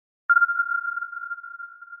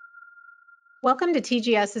Welcome to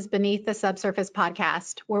TGS's Beneath the Subsurface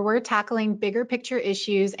podcast, where we're tackling bigger picture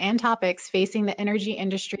issues and topics facing the energy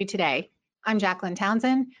industry today. I'm Jacqueline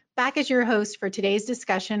Townsend, back as your host for today's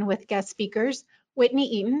discussion with guest speakers, Whitney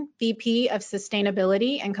Eaton, VP of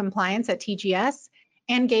Sustainability and Compliance at TGS,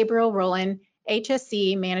 and Gabriel Rowland,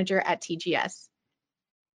 HSE Manager at TGS.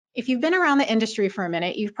 If you've been around the industry for a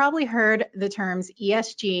minute, you've probably heard the terms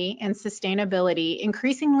ESG and sustainability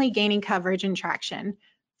increasingly gaining coverage and traction.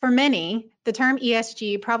 For many, the term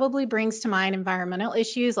ESG probably brings to mind environmental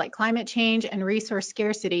issues like climate change and resource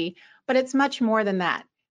scarcity, but it's much more than that.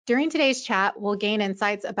 During today's chat, we'll gain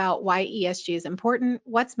insights about why ESG is important,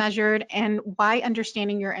 what's measured, and why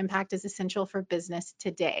understanding your impact is essential for business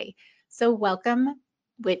today. So welcome,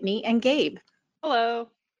 Whitney and Gabe. Hello.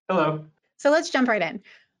 Hello. So let's jump right in.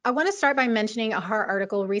 I want to start by mentioning a HART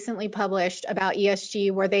article recently published about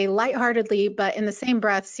ESG, where they lightheartedly, but in the same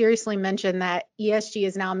breath, seriously mentioned that ESG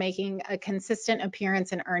is now making a consistent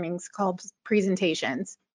appearance in earnings called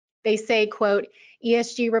presentations. They say, quote,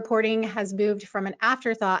 ESG reporting has moved from an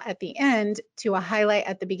afterthought at the end to a highlight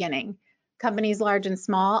at the beginning. Companies large and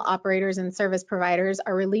small, operators and service providers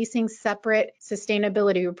are releasing separate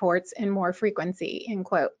sustainability reports in more frequency, end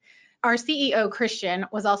quote. Our CEO, Christian,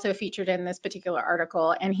 was also featured in this particular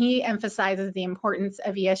article, and he emphasizes the importance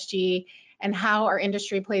of ESG and how our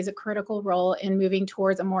industry plays a critical role in moving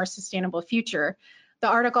towards a more sustainable future. The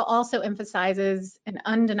article also emphasizes an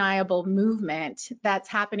undeniable movement that's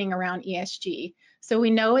happening around ESG. So we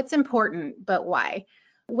know it's important, but why?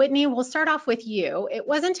 Whitney, we'll start off with you. It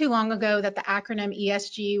wasn't too long ago that the acronym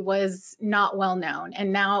ESG was not well known,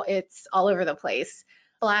 and now it's all over the place.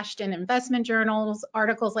 Flashed in investment journals,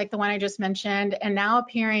 articles like the one I just mentioned, and now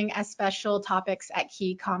appearing as special topics at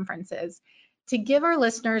key conferences. To give our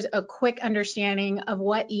listeners a quick understanding of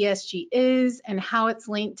what ESG is and how it's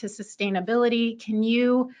linked to sustainability, can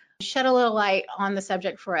you shed a little light on the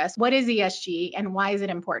subject for us? What is ESG and why is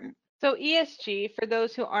it important? So ESG, for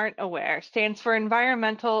those who aren't aware, stands for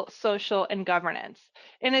environmental, social, and governance,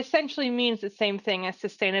 and essentially means the same thing as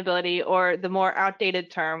sustainability, or the more outdated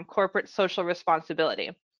term, corporate social responsibility.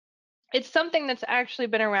 It's something that's actually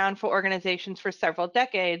been around for organizations for several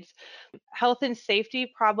decades. Health and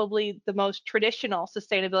safety, probably the most traditional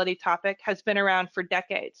sustainability topic, has been around for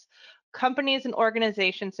decades. Companies and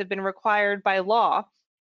organizations have been required by law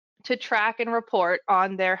to track and report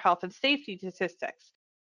on their health and safety statistics.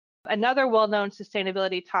 Another well-known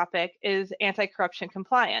sustainability topic is anti-corruption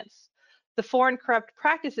compliance. The Foreign Corrupt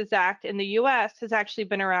Practices Act in the US has actually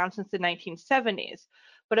been around since the 1970s,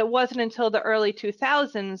 but it wasn't until the early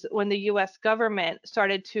 2000s when the US government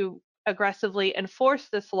started to aggressively enforce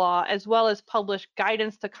this law, as well as publish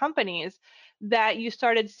guidance to companies, that you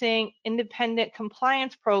started seeing independent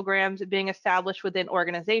compliance programs being established within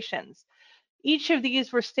organizations. Each of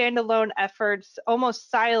these were standalone efforts,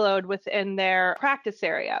 almost siloed within their practice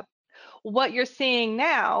area. What you're seeing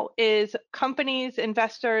now is companies,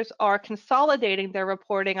 investors are consolidating their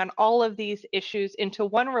reporting on all of these issues into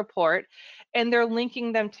one report, and they're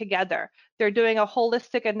linking them together. They're doing a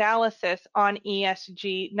holistic analysis on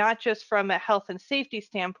ESG, not just from a health and safety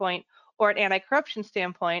standpoint or an anti-corruption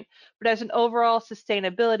standpoint, but as an overall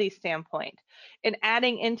sustainability standpoint. And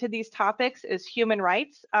adding into these topics is human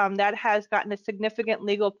rights. That has gotten a significant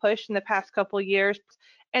legal push in the past couple of years,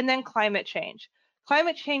 and then climate change.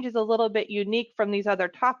 Climate change is a little bit unique from these other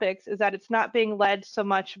topics, is that it's not being led so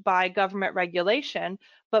much by government regulation,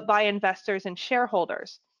 but by investors and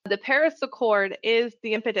shareholders. The Paris Accord is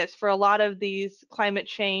the impetus for a lot of these climate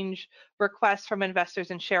change requests from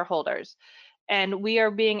investors and shareholders. And we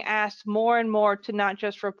are being asked more and more to not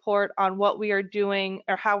just report on what we are doing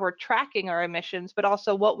or how we're tracking our emissions, but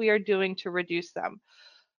also what we are doing to reduce them.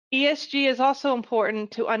 ESG is also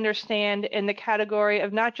important to understand in the category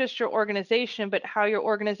of not just your organization, but how your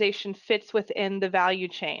organization fits within the value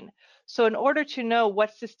chain. So in order to know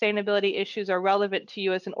what sustainability issues are relevant to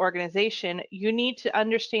you as an organization, you need to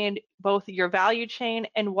understand both your value chain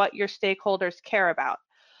and what your stakeholders care about.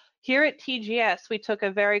 Here at TGS, we took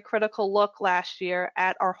a very critical look last year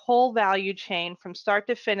at our whole value chain from start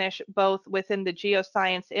to finish, both within the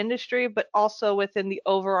geoscience industry, but also within the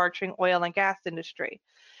overarching oil and gas industry.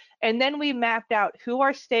 And then we mapped out who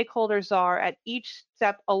our stakeholders are at each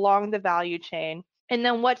step along the value chain, and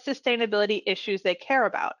then what sustainability issues they care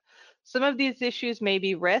about. Some of these issues may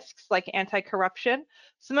be risks, like anti-corruption.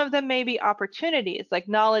 Some of them may be opportunities, like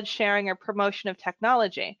knowledge sharing or promotion of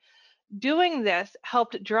technology. Doing this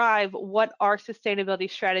helped drive what our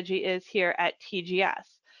sustainability strategy is here at TGS.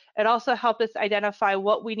 It also helped us identify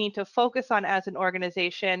what we need to focus on as an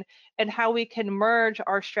organization and how we can merge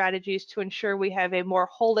our strategies to ensure we have a more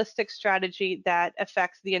holistic strategy that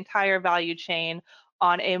affects the entire value chain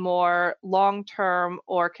on a more long-term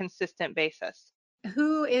or consistent basis.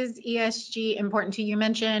 Who is ESG important to? You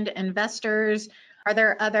mentioned investors. Are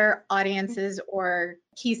there other audiences or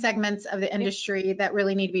key segments of the industry that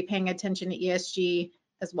really need to be paying attention to ESG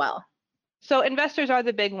as well? So investors are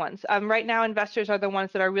the big ones. Right now, investors are the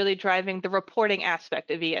ones that are really driving the reporting aspect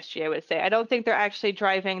of ESG, I would say. I don't think they're actually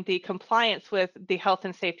driving the compliance with the health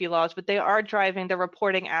and safety laws, but they are driving the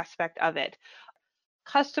reporting aspect of it.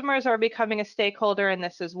 Customers are becoming a stakeholder in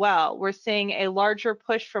this as well. We're seeing a larger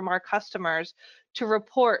push from our customers to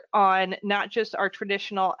report on not just our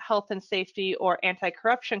traditional health and safety or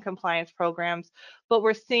anti-corruption compliance programs, but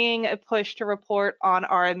we're seeing a push to report on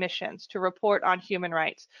our emissions, to report on human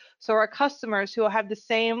rights. So our customers who have the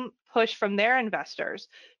same push from their investors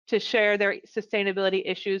to share their sustainability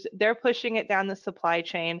issues, they're pushing it down the supply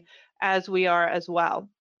chain as we are as well.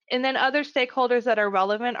 And then other stakeholders that are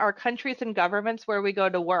relevant are countries and governments where we go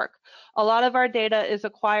to work. A lot of our data is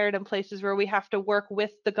acquired in places where we have to work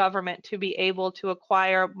with the government to be able to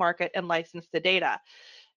acquire, market, and license the data.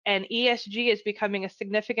 And ESG is becoming a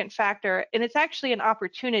significant factor, and it's actually an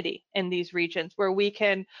opportunity in these regions where we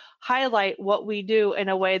can highlight what we do in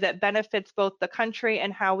a way that benefits both the country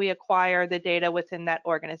and how we acquire the data within that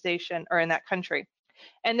organization or in that country.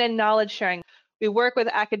 And then knowledge sharing. We work with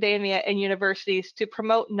academia and universities to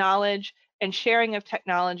promote knowledge and sharing of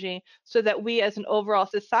technology so that we as an overall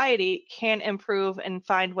society can improve and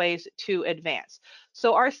find ways to advance.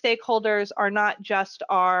 So our stakeholders are not just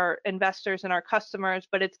our investors and our customers,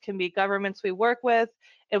 but it can be governments we work with.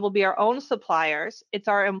 It will be our own suppliers. It's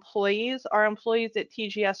our employees. Our employees at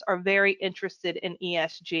TGS are very interested in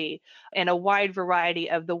ESG and a wide variety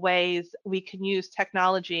of the ways we can use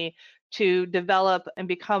technology to develop and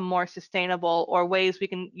become more sustainable, or ways we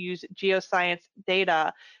can use geoscience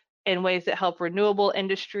data in ways that help renewable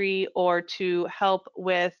industry or to help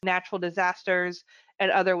with natural disasters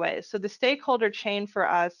and other ways. So the stakeholder chain for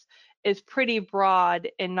us is pretty broad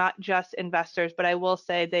and not just investors, but I will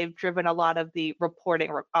say they've driven a lot of the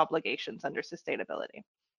reporting obligations under sustainability.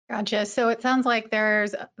 Gotcha. So it sounds like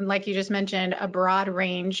there's, like you just mentioned, a broad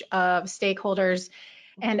range of stakeholders.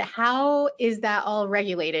 And how is that all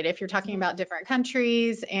regulated? If you're talking about different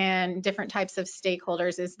countries and different types of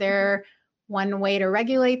stakeholders, is there one way to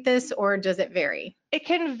regulate this, or does it vary? It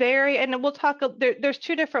can vary, and we'll talk, there's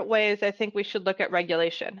two different ways I think we should look at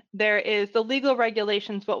regulation. There is the legal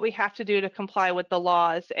regulations, what we have to do to comply with the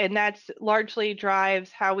laws, and that's largely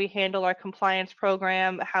drives how we handle our compliance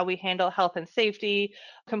program, how we handle health and safety,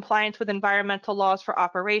 compliance with environmental laws for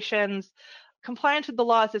operations. Compliance with the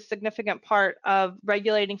law is a significant part of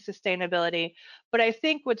regulating sustainability, but I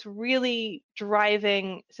think what's really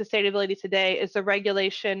driving sustainability today is the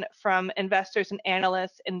regulation from investors and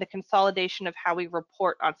analysts and the consolidation of how we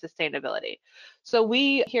report on sustainability. So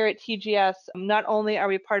we here at TGS, not only are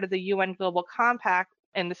we part of the UN Global Compact,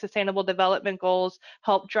 and the Sustainable Development Goals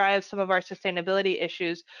help drive some of our sustainability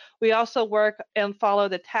issues, we also work and follow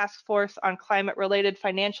the Task Force on Climate-Related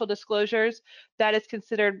Financial Disclosures. That is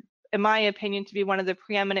considered, in my opinion, to be one of the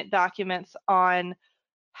preeminent documents on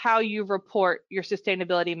how you report your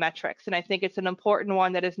sustainability metrics. And I think it's an important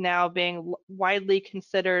one that is now being widely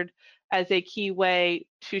considered as a key way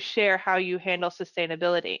to share how you handle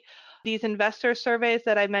sustainability. These investor surveys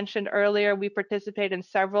that I mentioned earlier, we participate in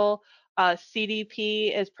several.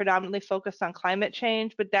 CDP is predominantly focused on climate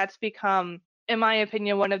change, but that's become, in my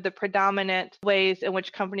opinion, one of the predominant ways in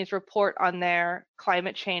which companies report on their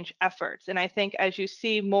climate change efforts. And I think as you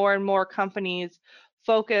see more and more companies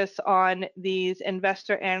focus on these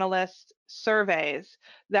investor analyst surveys,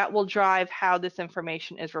 that will drive how this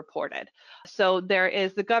information is reported. So there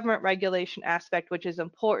is the government regulation aspect, which is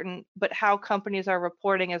important, but how companies are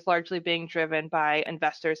reporting is largely being driven by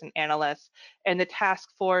investors and analysts, and the task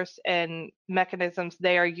force and mechanisms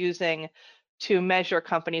they are using to measure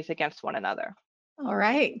companies against one another. All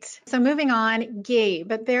right. So moving on, Gabe,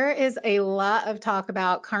 but there is a lot of talk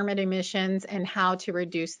about carbon emissions and how to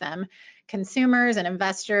reduce them. Consumers and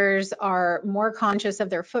investors are more conscious of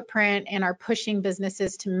their footprint and are pushing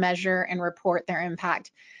businesses to measure and report their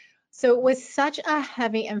impact. So with such a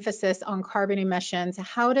heavy emphasis on carbon emissions,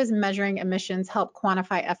 how does measuring emissions help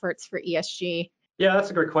quantify efforts for ESG? Yeah,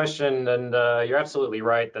 that's a great question, and you're absolutely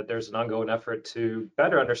right that there's an ongoing effort to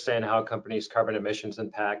better understand how companies' carbon emissions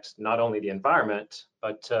impact not only the environment,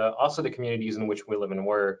 but also the communities in which we live and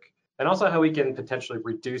work, and also how we can potentially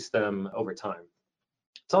reduce them over time.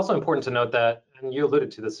 It's also important to note that, and you alluded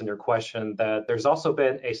to this in your question, that there's also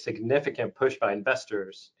been a significant push by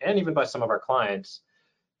investors and even by some of our clients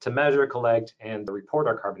to measure, collect, and report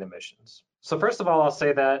our carbon emissions. So first of all, I'll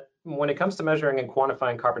say that when it comes to measuring and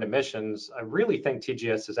quantifying carbon emissions, I really think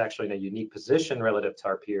TGS is actually in a unique position relative to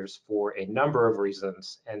our peers for a number of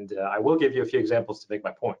reasons. And I will give you a few examples to make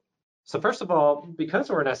my point. So first of all, because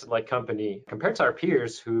we're an asset-light company, compared to our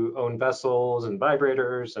peers who own vessels and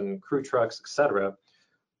vibrators and crew trucks, etc.,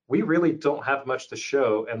 we really don't have much to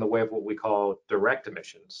show in the way of what we call direct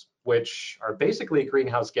emissions, which are basically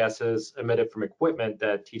greenhouse gases emitted from equipment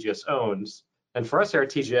that TGS owns. And for us here at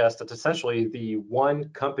TGS, that's essentially the one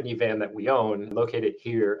company van that we own located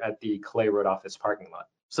here at the Clay Road office parking lot.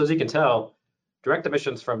 So as you can tell, direct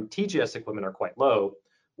emissions from TGS equipment are quite low,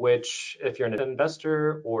 which if you're an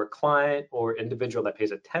investor or client or individual that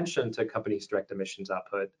pays attention to a company's direct emissions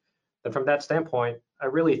output, then from that standpoint, I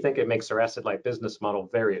really think it makes our asset-light business model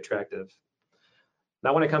very attractive.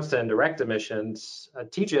 Now, when it comes to indirect emissions,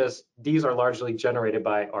 TGS, these are largely generated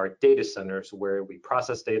by our data centers where we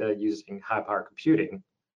process data using high-power computing.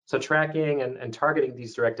 So tracking and targeting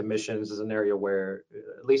these direct emissions is an area where,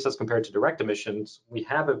 at least as compared to direct emissions, we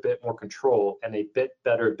have a bit more control and a bit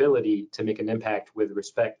better ability to make an impact with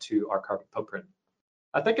respect to our carbon footprint.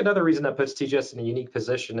 I think another reason that puts TGS in a unique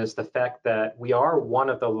position is the fact that we are one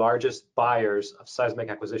of the largest buyers of seismic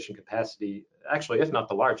acquisition capacity, actually, if not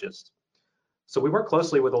the largest. So we work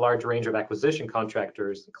closely with a large range of acquisition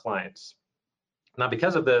contractors and clients. Now,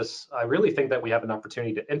 because of this, I really think that we have an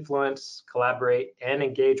opportunity to influence, collaborate, and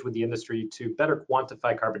engage with the industry to better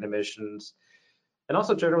quantify carbon emissions and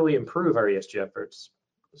also generally improve our ESG efforts.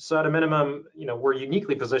 So at a minimum, we're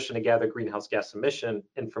uniquely positioned to gather greenhouse gas emission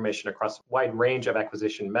information across a wide range of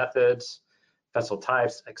acquisition methods, vessel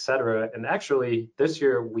types, et cetera. And actually, this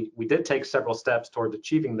year, we did take several steps toward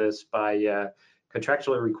achieving this by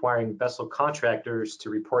contractually requiring vessel contractors to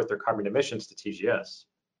report their carbon emissions to TGS.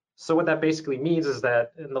 So what that basically means is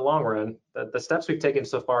that in the long run, the steps we've taken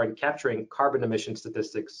so far in capturing carbon emission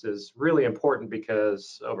statistics is really important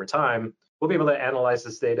because over time, we'll be able to analyze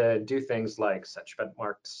this data and do things like set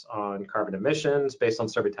benchmarks on carbon emissions based on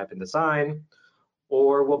survey type and design,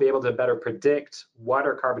 or we'll be able to better predict what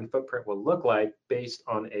our carbon footprint will look like based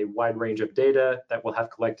on a wide range of data that we'll have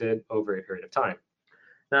collected over a period of time.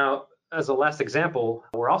 Now, as a last example,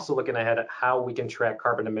 we're also looking ahead at how we can track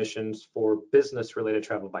carbon emissions for business-related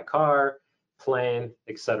travel by car, plane,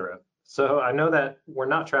 etc. So I know that we're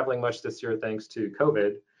not traveling much this year thanks to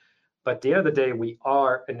COVID, but at the end of the day, we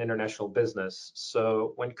are an international business.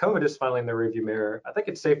 So when COVID is finally in the rearview mirror, I think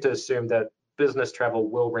it's safe to assume that business travel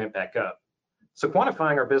will ramp back up. So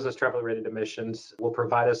quantifying our business travel-related emissions will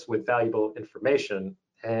provide us with valuable information.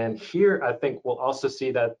 And here, I think we'll also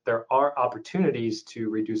see that there are opportunities to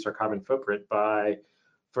reduce our carbon footprint by,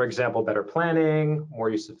 for example, better planning, more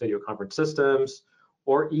use of video conference systems,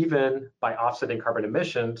 or even by offsetting carbon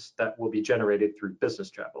emissions that will be generated through business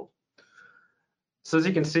travel. So as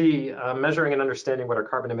you can see, measuring and understanding what our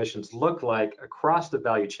carbon emissions look like across the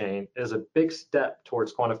value chain is a big step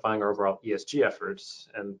towards quantifying our overall ESG efforts.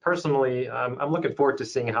 And personally, I'm looking forward to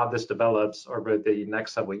seeing how this develops over the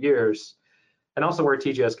next several years, and also where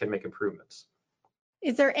TGS can make improvements.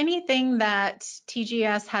 Is there anything that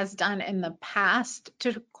TGS has done in the past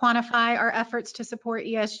to quantify our efforts to support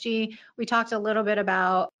ESG? We talked a little bit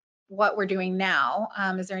about what we're doing now.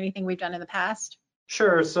 Is there anything we've done in the past?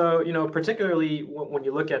 Sure. So, particularly when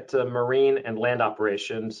you look at marine and land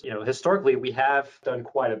operations, historically we have done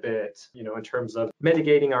quite a bit, in terms of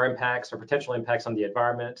mitigating our impacts or potential impacts on the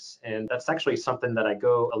environment. And that's actually something that I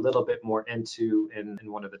go a little bit more into in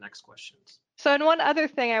one of the next questions. So, and one other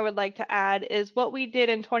thing I would like to add is what we did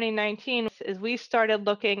in 2019 is we started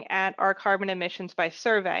looking at our carbon emissions by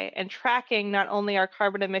survey and tracking not only our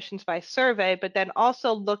carbon emissions by survey, but then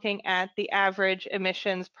also looking at the average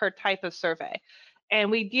emissions per type of survey. And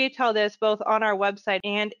we detail this both on our website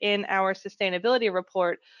and in our sustainability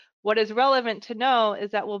report. What is relevant to know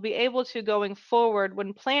is that we'll be able to, going forward,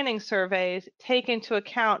 when planning surveys, take into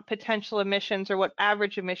account potential emissions or what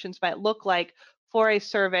average emissions might look like for a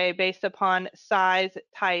survey based upon size,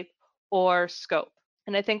 type, or scope.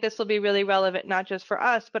 And I think this will be really relevant, not just for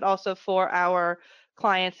us, but also for our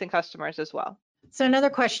clients and customers as well. So another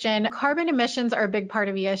question, carbon emissions are a big part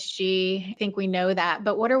of ESG. I think we know that,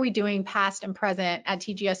 but what are we doing past and present at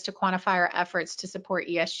TGS to quantify our efforts to support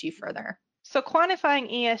ESG further? So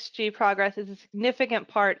quantifying ESG progress is a significant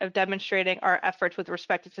part of demonstrating our efforts with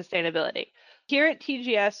respect to sustainability. Here at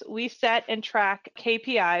TGS, we set and track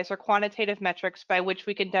KPIs or quantitative metrics by which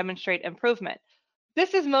we can demonstrate improvement.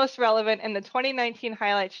 This is most relevant in the 2019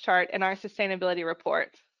 highlights chart in our sustainability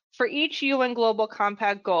report. For each UN Global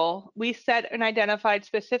Compact goal, we set and identified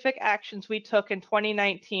specific actions we took in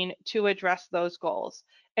 2019 to address those goals.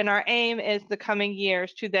 And our aim is the coming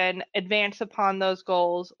years to then advance upon those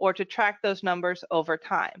goals or to track those numbers over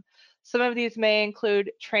time. Some of these may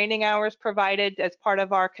include training hours provided as part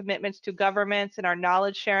of our commitments to governments and our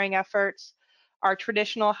knowledge sharing efforts, our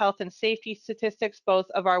traditional health and safety statistics, both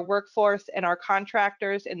of our workforce and our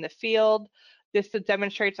contractors in the field. This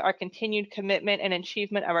demonstrates our continued commitment and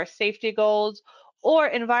achievement of our safety goals, or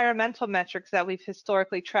environmental metrics that we've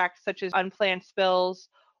historically tracked, such as unplanned spills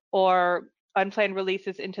or unplanned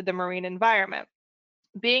releases into the marine environment.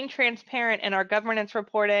 Being transparent in our governance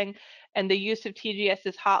reporting and the use of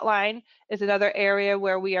TGS's hotline is another area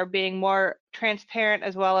where we are being more transparent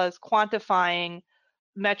as well as quantifying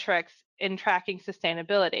metrics in tracking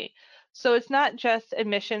sustainability. So it's not just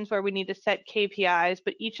emissions where we need to set KPIs,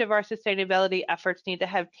 but each of our sustainability efforts need to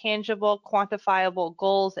have tangible, quantifiable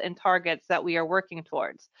goals and targets that we are working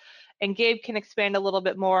towards. And Gabe can expand a little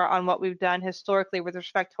bit more on what we've done historically with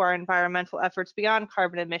respect to our environmental efforts beyond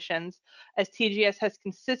carbon emissions, as TGS has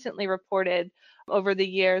consistently reported over the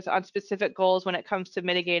years on specific goals when it comes to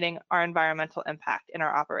mitigating our environmental impact in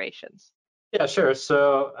our operations. Yeah, sure.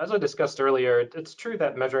 So as I discussed earlier, it's true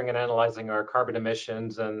that measuring and analyzing our carbon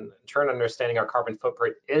emissions and in turn understanding our carbon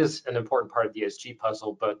footprint is an important part of the ESG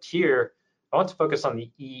puzzle. But here, I want to focus on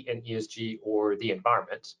the E in ESG, or the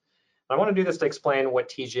environment. I want to do this to explain what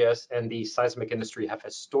TGS and the seismic industry have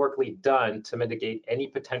historically done to mitigate any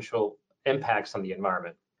potential impacts on the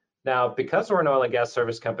environment. Now, because we're an oil and gas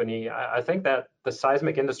service company, I think that the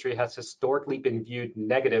seismic industry has historically been viewed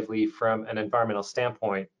negatively from an environmental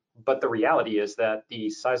standpoint. But the reality is that the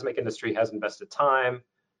seismic industry has invested time,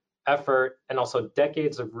 effort, and also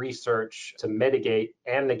decades of research to mitigate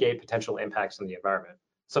and negate potential impacts on the environment.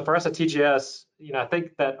 So for us at TGS, I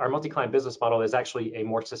think that our multi-client business model is actually a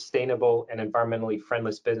more sustainable and environmentally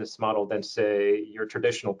friendly business model than, say, your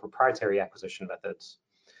traditional proprietary acquisition methods.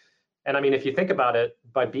 And I mean, if you think about it,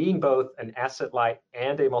 by being both an asset-light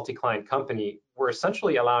and a multi-client company, we're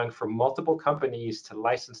essentially allowing for multiple companies to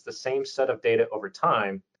license the same set of data over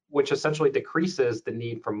time, which essentially decreases the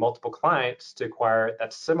need for multiple clients to acquire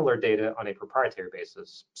that similar data on a proprietary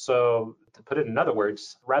basis. So to put it in other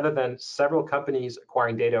words, rather than several companies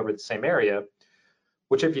acquiring data over the same area,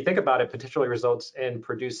 which if you think about it, potentially results in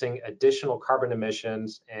producing additional carbon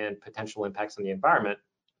emissions and potential impacts on the environment,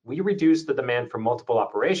 we reduce the demand for multiple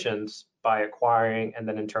operations by acquiring and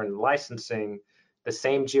then in turn licensing the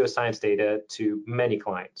same geoscience data to many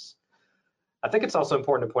clients. I think it's also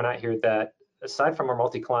important to point out here that aside from our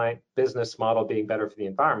multi-client business model being better for the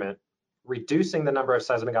environment, reducing the number of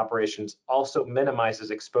seismic operations also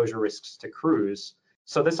minimizes exposure risks to crews.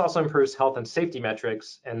 So this also improves health and safety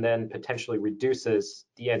metrics and then potentially reduces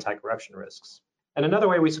the anti-corruption risks. And another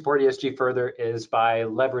way we support ESG further is by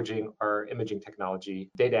leveraging our imaging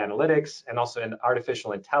technology, data analytics, and also in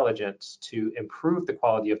artificial intelligence to improve the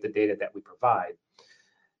quality of the data that we provide.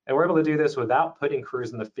 And we're able to do this without putting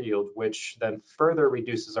crews in the field, which then further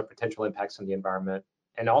reduces our potential impacts on the environment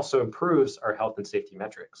and also improves our health and safety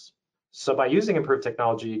metrics. So by using improved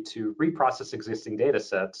technology to reprocess existing data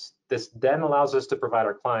sets, this then allows us to provide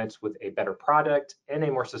our clients with a better product in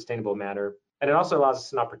a more sustainable manner. And it also allows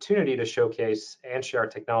us an opportunity to showcase and share our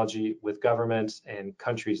technology with governments and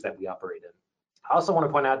countries that we operate in. I also want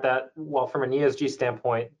to point out that while from an ESG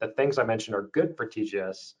standpoint, the things I mentioned are good for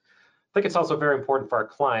TGS, I think it's also very important for our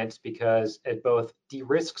clients because it both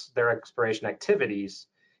de-risks their exploration activities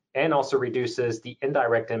and also reduces the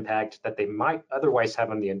indirect impact that they might otherwise have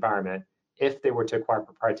on the environment if they were to acquire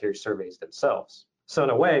proprietary surveys themselves. So in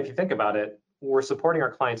a way, if you think about it, we're supporting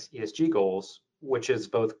our clients' ESG goals, which is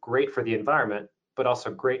both great for the environment, but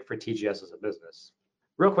also great for TGS as a business.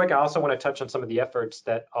 Real quick, I also want to touch on some of the efforts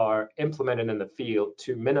that are implemented in the field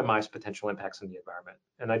to minimize potential impacts on the environment.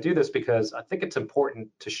 And I do this because I think it's important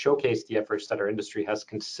to showcase the efforts that our industry has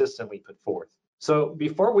consistently put forth. So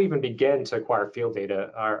before we even begin to acquire field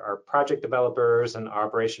data, our project developers and our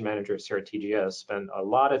operation managers here at TGS spend a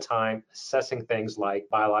lot of time assessing things like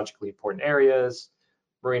biologically important areas,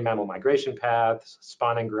 marine mammal migration paths,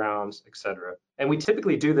 spawning grounds, etc. And we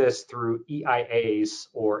typically do this through EIAs,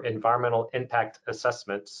 or environmental impact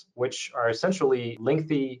assessments, which are essentially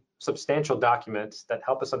lengthy, substantial documents that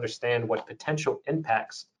help us understand what potential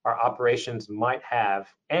impacts our operations might have,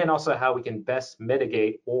 and also how we can best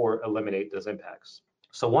mitigate or eliminate those impacts.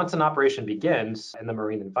 So once an operation begins in the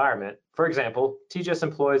marine environment, for example, TGS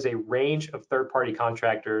employs a range of third-party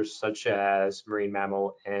contractors such as marine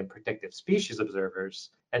mammal and protective species observers.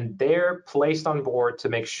 And they're placed on board to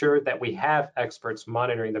make sure that we have experts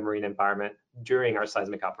monitoring the marine environment during our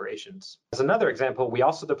seismic operations. As another example, we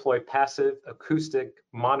also deploy passive acoustic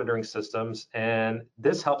monitoring systems, and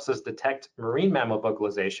this helps us detect marine mammal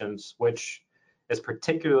vocalizations, which is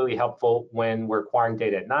particularly helpful when we're acquiring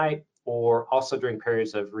data at night or also during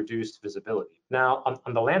periods of reduced visibility. Now,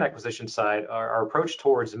 on the land acquisition side, our approach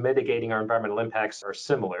towards mitigating our environmental impacts are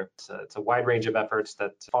similar. It's a wide range of efforts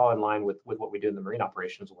that fall in line with what we do in the marine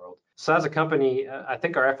operations world. So as a company, I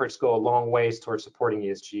think our efforts go a long ways towards supporting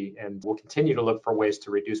ESG, and we'll continue to look for ways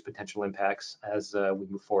to reduce potential impacts as we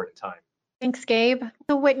move forward in time. Thanks, Gabe.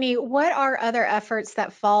 So Whitney, what are other efforts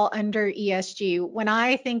that fall under ESG? When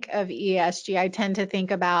I think of ESG, I tend to think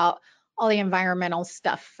about all the environmental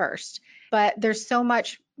stuff first, but there's so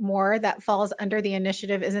much more that falls under the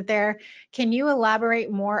initiative, isn't there? Can you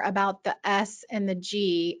elaborate more about the S and the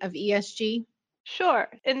G of ESG? Sure.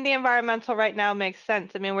 And the environmental right now makes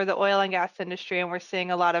sense. I mean, we're the oil and gas industry, and we're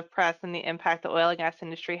seeing a lot of press and the impact the oil and gas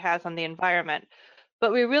industry has on the environment.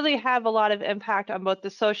 But we really have a lot of impact on both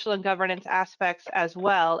the social and governance aspects as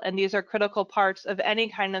well. And these are critical parts of any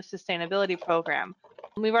kind of sustainability program.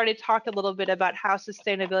 We've already talked a little bit about how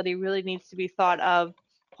sustainability really needs to be thought of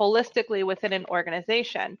holistically within an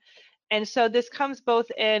organization. And so this comes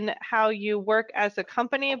both in how you work as a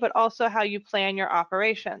company, but also how you plan your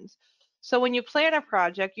operations. So when you plan a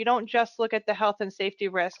project, you don't just look at the health and safety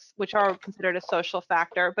risks, which are considered a social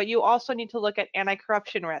factor, but you also need to look at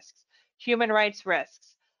anti-corruption risks, human rights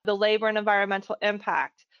risks, the labor and environmental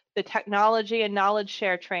impact, the technology and knowledge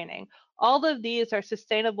share training. All of these are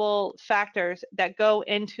sustainable factors that go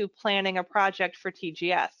into planning a project for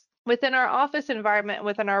TGS. Within our office environment,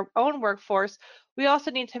 within our own workforce, we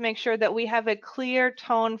also need to make sure that we have a clear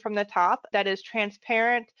tone from the top that is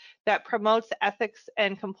transparent, that promotes ethics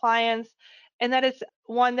and compliance, and that is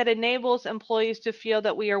one that enables employees to feel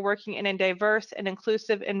that we are working in a diverse and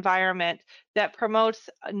inclusive environment that promotes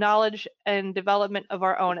knowledge and development of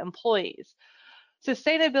our own employees.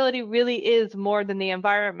 Sustainability really is more than the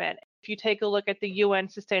environment. If you take a look at the UN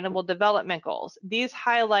Sustainable Development Goals, these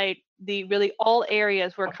highlight the really all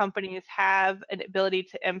areas where companies have an ability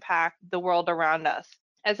to impact the world around us.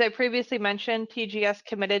 As I previously mentioned, TGS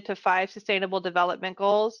committed to 5 Sustainable Development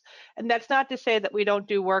Goals, and that's not to say that we don't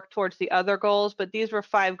do work towards the other goals, but these were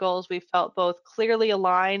 5 goals we felt both clearly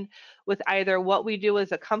aligned with either what we do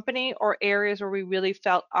as a company or areas where we really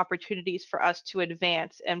felt opportunities for us to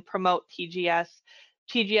advance and promote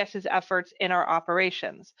TGS's efforts in our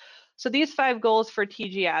operations. So these 5 goals for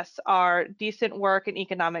TGS are decent work and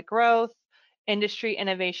economic growth, industry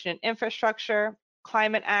innovation and infrastructure,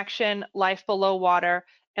 climate action, life below water,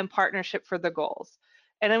 and partnership for the goals.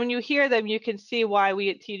 And then when you hear them, you can see why we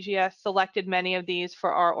at TGS selected many of these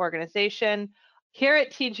for our organization. Here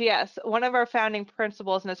at TGS, one of our founding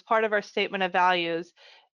principles, and as part of our statement of values,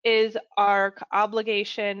 is our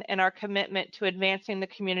obligation and our commitment to advancing the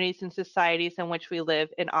communities and societies in which we live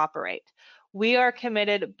and operate. We are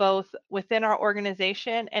committed both within our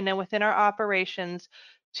organization and then within our operations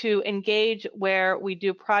to engage where we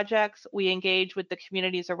do projects. We engage with the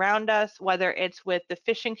communities around us, whether it's with the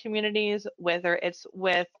fishing communities, whether it's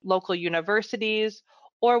with local universities,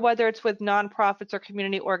 or whether it's with nonprofits or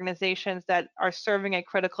community organizations that are serving a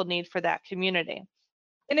critical need for that community.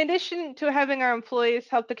 In addition to having our employees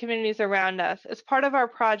help the communities around us, as part of our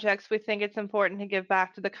projects, we think it's important to give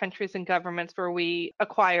back to the countries and governments where we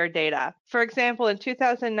acquire data. For example, in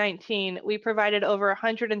 2019, we provided over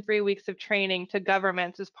 103 weeks of training to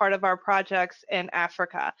governments as part of our projects in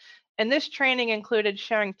Africa. And this training included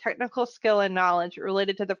sharing technical skill and knowledge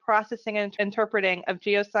related to the processing and interpreting of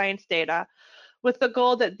geoscience data, with the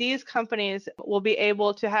goal that these companies will be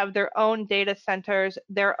able to have their own data centers,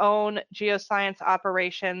 their own geoscience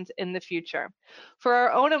operations in the future. For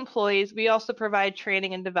our own employees, we also provide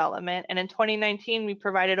training and development, and in 2019, we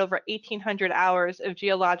provided over 1,800 hours of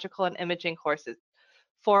geological and imaging courses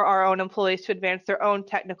for our own employees to advance their own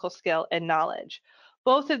technical skill and knowledge.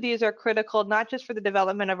 Both of these are critical not just for the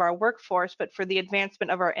development of our workforce, but for the advancement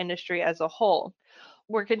of our industry as a whole.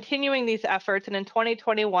 We're continuing these efforts, and in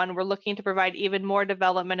 2021, we're looking to provide even more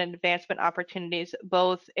development and advancement opportunities,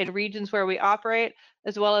 both in regions where we operate,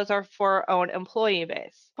 as well as for our own employee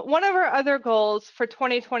base. One of our other goals for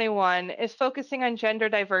 2021 is focusing on gender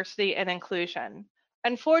diversity and inclusion.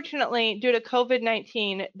 Unfortunately, due to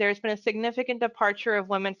COVID-19, there's been a significant departure of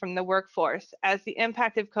women from the workforce, as the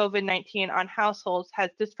impact of COVID-19 on households has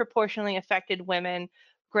disproportionately affected women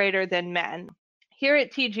greater than men. Here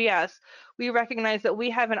at TGS, we recognize that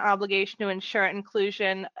we have an obligation to ensure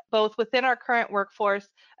inclusion both within our current workforce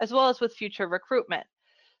as well as with future recruitment.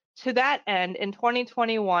 To that end, in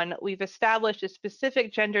 2021, we've established a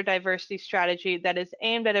specific gender diversity strategy that is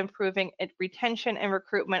aimed at improving retention and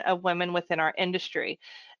recruitment of women within our industry.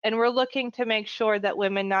 And we're looking to make sure that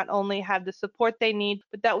women not only have the support they need,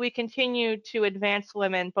 but that we continue to advance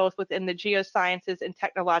women both within the geosciences and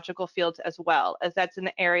technological fields as well, as that's an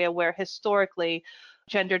area where historically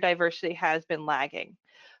gender diversity has been lagging.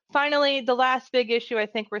 Finally, the last big issue I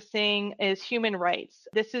think we're seeing is human rights.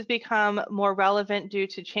 This has become more relevant due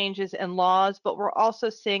to changes in laws, but we're also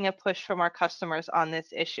seeing a push from our customers on this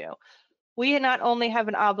issue. We not only have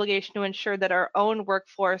an obligation to ensure that our own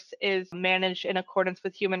workforce is managed in accordance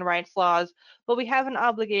with human rights laws, but we have an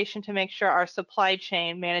obligation to make sure our supply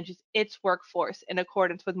chain manages its workforce in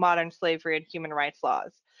accordance with modern slavery and human rights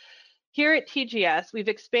laws. Here at TGS, we've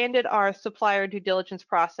expanded our supplier due diligence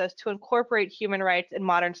process to incorporate human rights and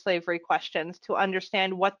modern slavery questions to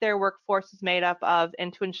understand what their workforce is made up of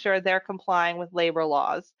and to ensure they're complying with labor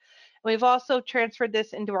laws. We've also transferred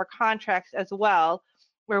this into our contracts as well,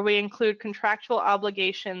 where we include contractual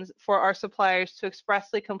obligations for our suppliers to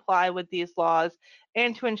expressly comply with these laws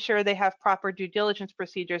and to ensure they have proper due diligence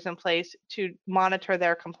procedures in place to monitor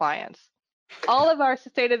their compliance. All of our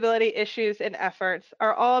sustainability issues and efforts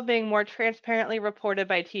are all being more transparently reported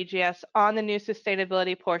by TGS on the new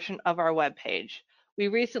sustainability portion of our webpage. We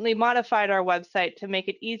recently modified our website to make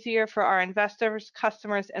it easier for our investors,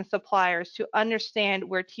 customers, and suppliers to understand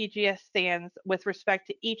where TGS stands with respect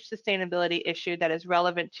to each sustainability issue that is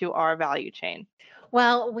relevant to our value chain.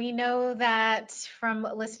 Well, we know that from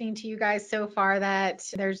listening to you guys so far that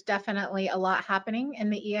there's definitely a lot happening in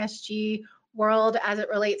the ESG world as it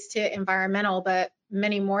relates to environmental, but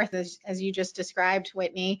many more as you just described,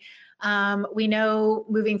 Whitney. We know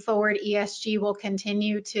moving forward, ESG will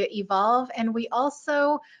continue to evolve, and we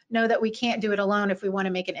also know that we can't do it alone if we want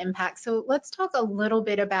to make an impact. So let's talk a little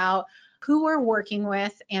bit about who we're working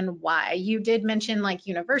with and why. You did mention like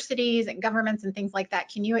universities and governments and things like that.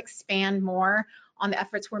 Can you expand more on the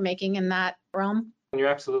efforts we're making in that realm? You're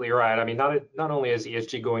absolutely right. I mean, not only is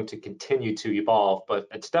ESG going to continue to evolve, but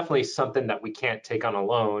it's definitely something that we can't take on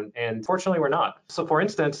alone. And fortunately, we're not. So for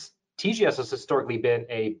instance, TGS has historically been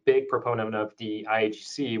a big proponent of the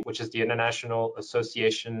IAGC, which is the International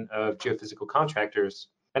Association of Geophysical Contractors.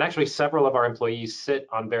 And actually, several of our employees sit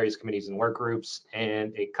on various committees and work groups,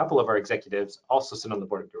 and a couple of our executives also sit on the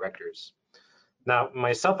board of directors. Now,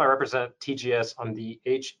 myself, I represent TGS on the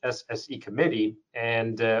HSSE committee,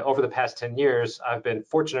 and over the past 10 years, I've been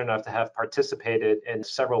fortunate enough to have participated in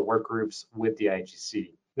several work groups with the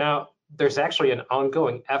IAGC. Now, there's actually an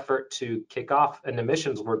ongoing effort to kick off an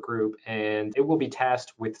emissions work group, and it will be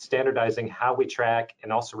tasked with standardizing how we track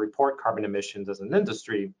and also report carbon emissions as an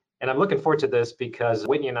industry. And I'm looking forward to this because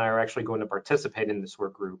Whitney and I are actually going to participate in this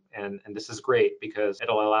work group. And this is great because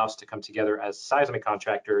it'll allow us to come together as seismic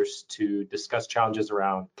contractors to discuss challenges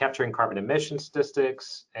around capturing carbon emission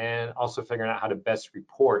statistics and also figuring out how to best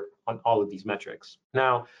report on all of these metrics.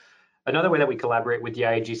 Now, another way that we collaborate with the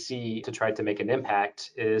IAGC to try to make an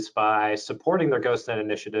impact is by supporting their GhostNet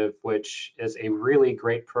initiative, which is a really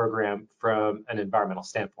great program from an environmental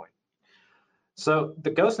standpoint. So the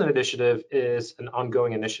GhostNet initiative is an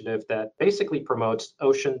ongoing initiative that basically promotes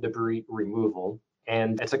ocean debris removal.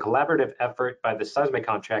 And it's a collaborative effort by the seismic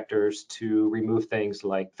contractors to remove things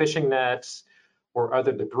like fishing nets or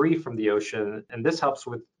other debris from the ocean. And this helps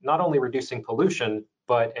with not only reducing pollution,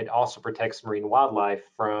 but it also protects marine wildlife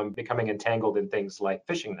from becoming entangled in things like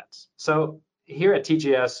fishing nets. So here at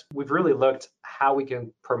TGS, we've really looked how we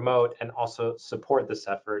can promote and also support this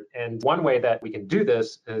effort. And one way that we can do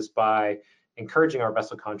this is by encouraging our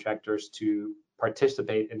vessel contractors to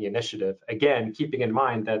participate in the initiative. Again, keeping in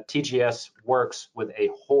mind that TGS works with a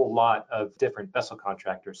whole lot of different vessel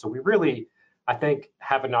contractors. So we really, I think,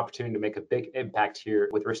 have an opportunity to make a big impact here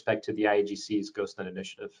with respect to the IAGC's GhostNet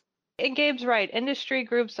initiative. And Gabe's right. Industry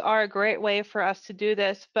groups are a great way for us to do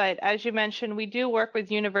this. But as you mentioned, we do work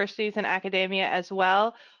with universities and academia as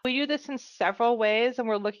well. We do this in several ways, and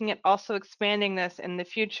we're looking at also expanding this in the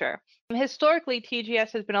future. Historically,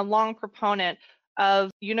 TGS has been a long proponent of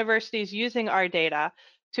universities using our data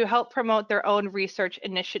to help promote their own research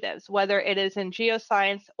initiatives, whether it is in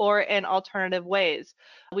geoscience or in alternative ways.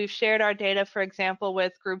 We've shared our data, for example,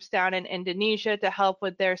 with groups down in Indonesia to help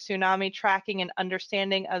with their tsunami tracking and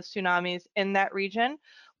understanding of tsunamis in that region.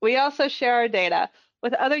 We also share our data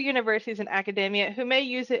with other universities and academia who may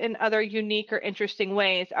use it in other unique or interesting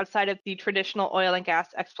ways outside of the traditional oil and gas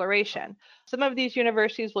exploration. Some of these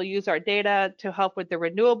universities will use our data to help with the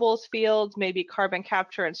renewables fields, maybe carbon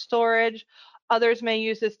capture and storage. Others may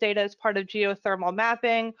use this data as part of geothermal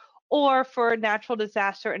mapping, or for natural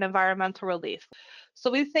disaster and environmental relief. So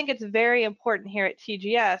we think it's very important here at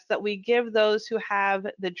TGS that we give those who have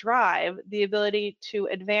the drive the ability to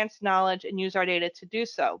advance knowledge and use our data to do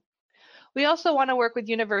so. We also want to work with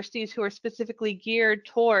universities who are specifically geared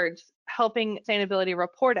towards helping sustainability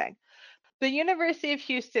reporting. The University of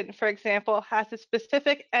Houston, for example, has a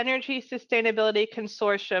specific energy sustainability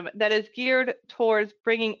consortium that is geared towards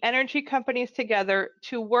bringing energy companies together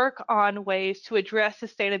to work on ways to address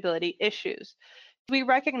sustainability issues. We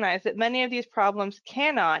recognize that many of these problems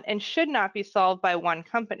cannot and should not be solved by one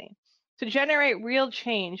company. To generate real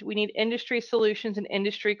change, we need industry solutions and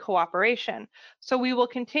industry cooperation. So we will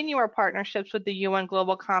continue our partnerships with the UN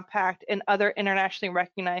Global Compact and other internationally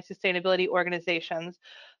recognized sustainability organizations.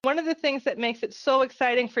 One of the things that makes it so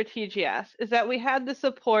exciting for TGS is that we have the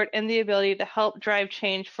support and the ability to help drive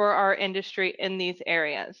change for our industry in these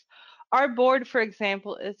areas. Our board, for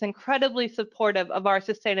example, is incredibly supportive of our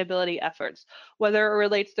sustainability efforts, whether it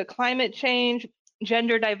relates to climate change,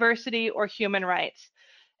 gender diversity, or human rights.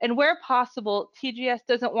 And where possible, TGS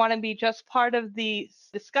doesn't want to be just part of the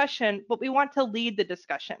discussion, but we want to lead the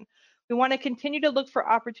discussion. We want to continue to look for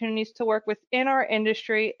opportunities to work within our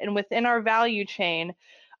industry and within our value chain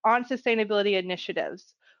on sustainability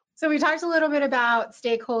initiatives. So we talked a little bit about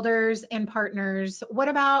stakeholders and partners. What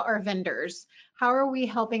about our vendors? How are we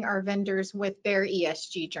helping our vendors with their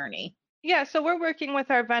ESG journey? Yeah, so we're working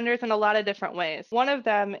with our vendors in a lot of different ways. One of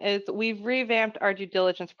them is we've revamped our due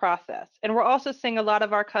diligence process, and we're also seeing a lot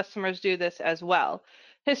of our customers do this as well.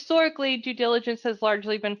 Historically, due diligence has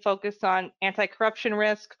largely been focused on anti-corruption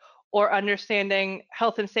risk or understanding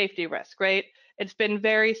health and safety risk, right? It's been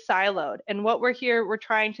very siloed. And what we're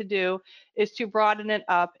trying to do is to broaden it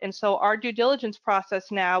up. And so our due diligence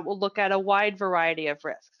process now will look at a wide variety of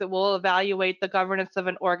risks. It will evaluate the governance of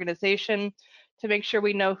an organization to make sure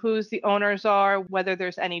we know who the owners are, whether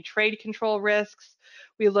there's any trade control risks.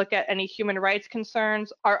 We look at any human rights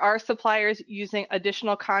concerns. Are our suppliers using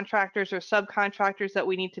additional contractors or subcontractors that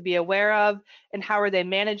we need to be aware of? And how are they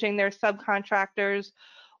managing their subcontractors?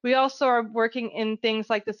 We also are working in things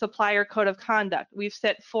like the supplier code of conduct. We've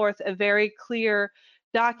set forth a very clear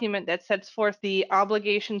document that sets forth the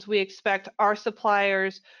obligations we expect our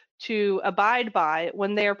suppliers to abide by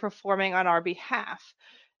when they are performing on our behalf.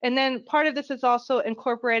 And then part of this is also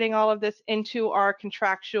incorporating all of this into our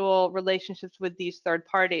contractual relationships with these third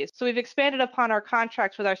parties. So we've expanded upon our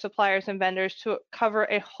contracts with our suppliers and vendors to cover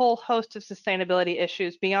a whole host of sustainability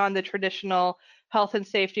issues beyond the traditional health and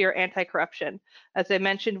safety or anti-corruption. As I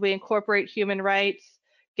mentioned, we incorporate human rights.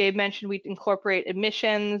 Gabe mentioned we incorporate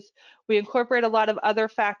emissions. We incorporate a lot of other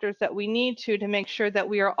factors that we need to make sure that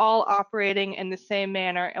we are all operating in the same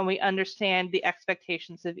manner and we understand the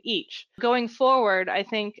expectations of each. Going forward, I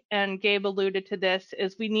think, and Gabe alluded to this,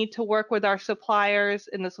 is we need to work with our suppliers,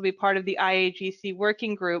 and this will be part of the IAGC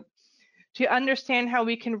working group, to understand how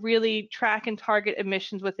we can really track and target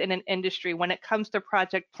emissions within an industry when it comes to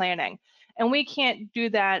project planning. And we can't do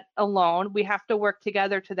that alone. We have to work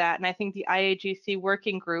together to that. And I think the IAGC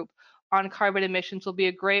working group on carbon emissions will be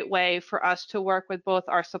a great way for us to work with both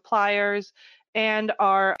our suppliers and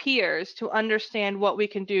our peers to understand what we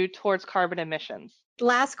can do towards carbon emissions.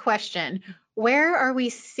 Last question. Where are we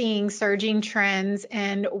seeing surging trends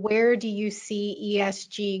and where do you see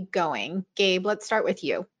ESG going? Gabe, let's start with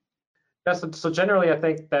you. Yeah, so generally, I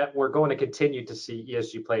think that we're going to continue to see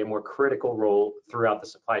ESG play a more critical role throughout the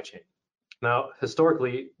supply chain. Now,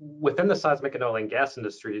 historically, within the seismic and oil and gas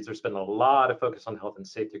industries, there's been a lot of focus on health and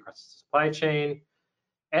safety across the supply chain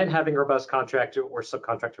and having robust contractor or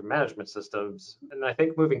subcontractor management systems. And I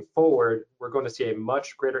think moving forward, we're going to see a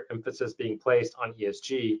much greater emphasis being placed on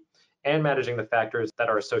ESG and managing the factors that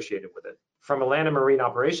are associated with it. From a land and marine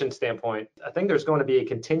operations standpoint, I think there's going to be a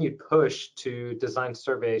continued push to design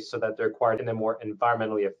surveys so that they're acquired in a more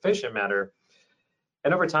environmentally efficient manner.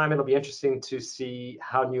 And over time, it'll be interesting to see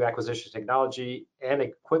how new acquisition technology and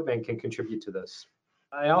equipment can contribute to this.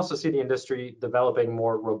 I also see the industry developing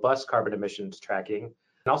more robust carbon emissions tracking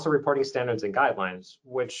and also reporting standards and guidelines,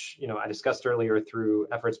 which I discussed earlier through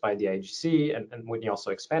efforts by the IAGC, and Whitney also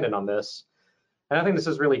expanded on this. And I think this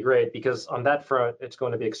is really great because on that front, it's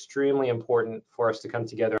going to be extremely important for us to come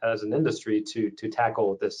together as an industry to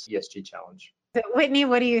tackle this ESG challenge. Whitney,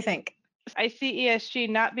 what do you think? I see ESG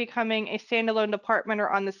not becoming a standalone department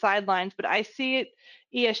or on the sidelines, but I see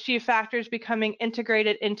ESG factors becoming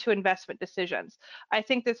integrated into investment decisions. I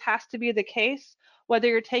think this has to be the case, whether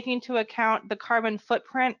you're taking into account the carbon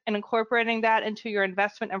footprint and incorporating that into your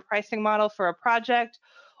investment and pricing model for a project,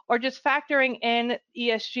 or just factoring in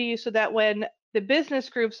ESG so that when the business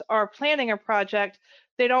groups are planning a project,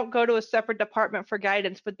 they don't go to a separate department for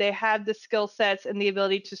guidance, but they have the skill sets and the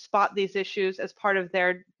ability to spot these issues as part of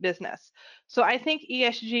their business. So I think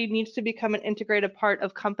ESG needs to become an integrated part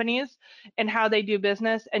of companies and how they do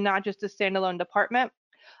business and not just a standalone department.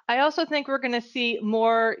 I also think we're going to see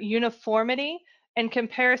more uniformity and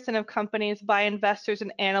comparison of companies by investors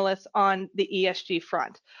and analysts on the ESG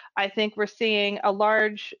front. I think we're seeing a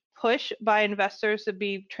large push by investors to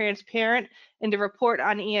be transparent and to report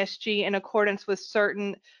on ESG in accordance with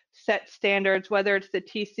certain set standards, whether it's the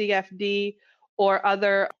TCFD or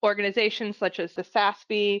other organizations such as the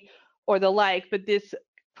SASB or the like. But this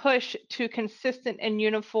push to consistent and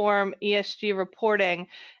uniform ESG reporting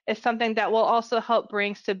is something that will also help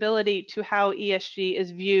bring stability to how ESG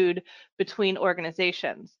is viewed between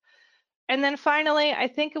organizations. And then finally, I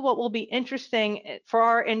think what will be interesting for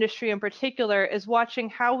our industry in particular is watching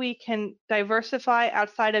how we can diversify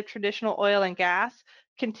outside of traditional oil and gas,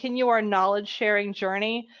 continue our knowledge sharing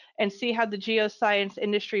journey, and see how the geoscience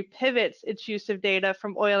industry pivots its use of data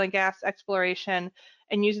from oil and gas exploration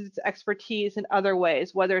and uses its expertise in other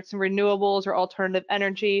ways, whether it's in renewables or alternative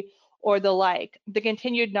energy or the like. The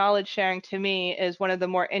continued knowledge sharing to me is one of the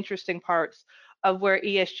more interesting parts of where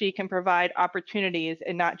ESG can provide opportunities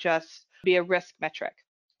and not just be a risk metric.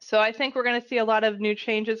 So I think we're going to see a lot of new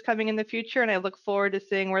changes coming in the future, and I look forward to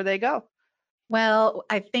seeing where they go. Well,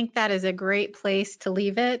 I think that is a great place to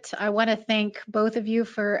leave it. I want to thank both of you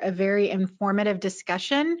for a very informative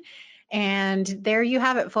discussion. And there you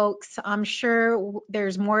have it, folks. I'm sure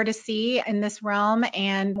there's more to see in this realm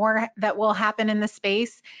and more that will happen in the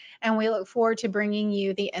space. And we look forward to bringing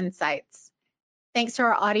you the insights. Thanks to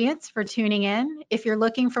our audience for tuning in. If you're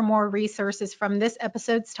looking for more resources from this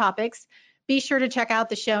episode's topics, be sure to check out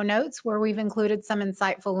the show notes where we've included some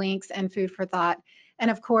insightful links and food for thought.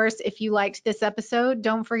 And of course, if you liked this episode,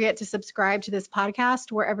 don't forget to subscribe to this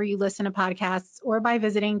podcast wherever you listen to podcasts or by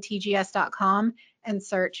visiting tgs.com and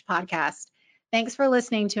search podcast. Thanks for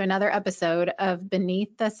listening to another episode of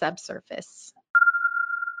Beneath the Subsurface.